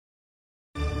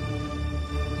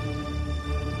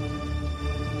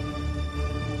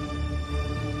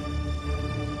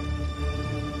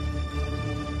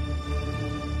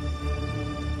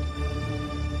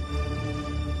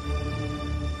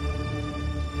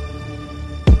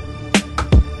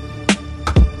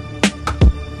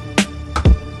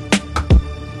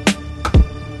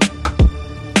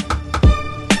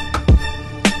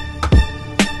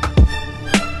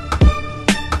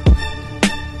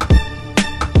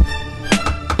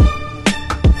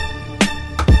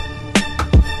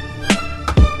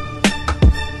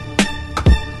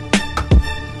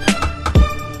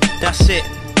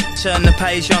turn the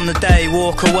page on the day,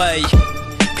 walk away.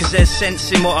 Cause there's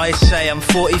sense in what I say. I'm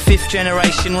 45th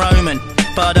generation Roman,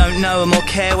 but I don't know them or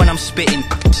care when I'm spitting.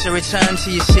 So return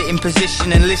to your sitting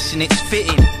position and listen, it's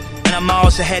fitting. And I'm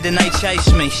miles ahead and they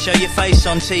chase me. Show your face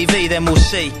on TV, then we'll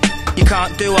see. You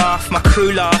can't do half, my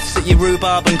crew laughs at your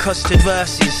rhubarb and custard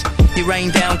verses. You rain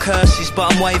down curses,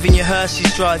 but I'm waving your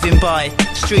hearses driving by.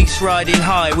 Streets riding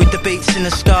high with the beats in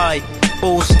the sky.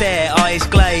 All stare, eyes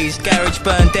glazed, garage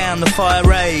burned down, the fire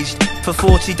raged. For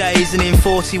 40 days and in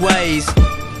 40 ways.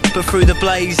 But through the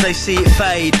blaze they see it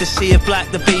fade. The sea of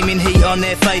black, the beaming heat on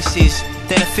their faces.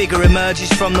 Then a figure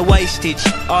emerges from the wastage,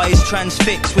 eyes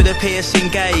transfixed with a piercing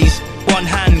gaze. One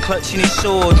hand clutching his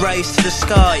sword raised to the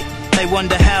sky. They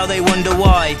wonder how, they wonder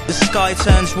why. The sky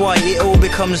turns white, it all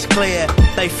becomes clear.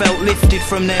 They felt lifted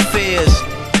from their fears.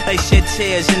 They shed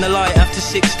tears in the light after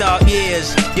 6 dark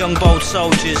years. Young bold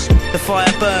soldiers, the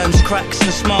fire burns, cracks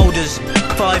and smoulders.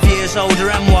 5 years older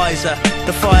and wiser,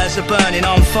 the fires are burning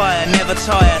on fire, never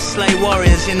tire. Slay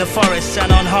warriors in the forests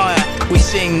and on higher. We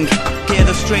sing, hear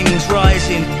the strings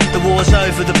rising. The war's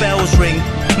over, the bells ring.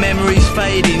 Memories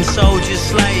fading, soldiers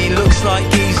slain, looks like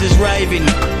geezers raving.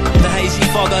 The hazy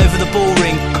fog over the bull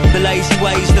ring, the lazy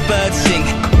ways the birds sing.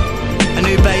 A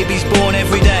new baby's born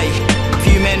every day.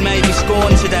 Few men may be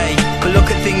scorned today, but look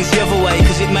at things the other way,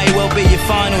 cause it may well be your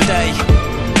final day.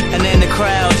 And then the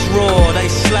crowds roar, they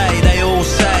slay, they all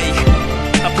say,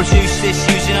 I produce this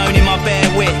using only my bare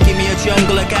wit. Give me a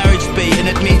jungle, a garage beat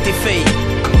and admit defeat.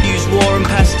 Use war and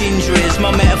past injuries, my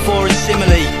metaphor and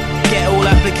simile. Get all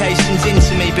applications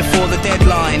into me before the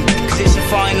deadline, cause it's a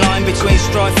fine line between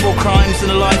strife for crimes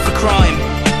and a life for crime.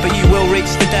 But you will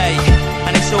reach the day,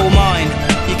 and it's all mine.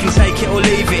 You can take it or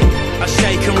leave it. I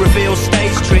shake and reveal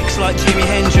stage tricks like Jimi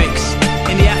Hendrix.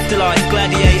 In the afterlife,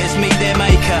 gladiators meet their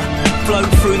maker. Float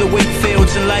through the wheat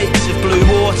fields and lakes of blue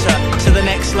water to the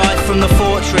next life from the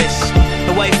fortress.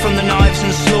 Away from the knives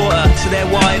and slaughter to their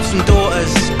wives and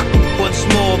daughters. Once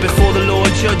more before the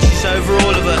Lord judges over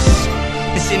all of us.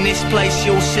 It's in this place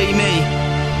you'll see me.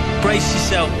 Brace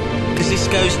yourself, cause this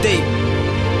goes deep.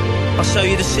 I'll show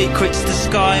you the secrets, the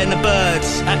sky and the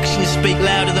birds. Actions speak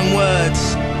louder than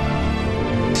words.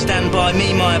 Stand by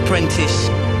me, my apprentice.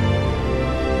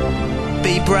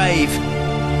 Be brave,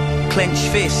 clench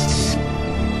fists.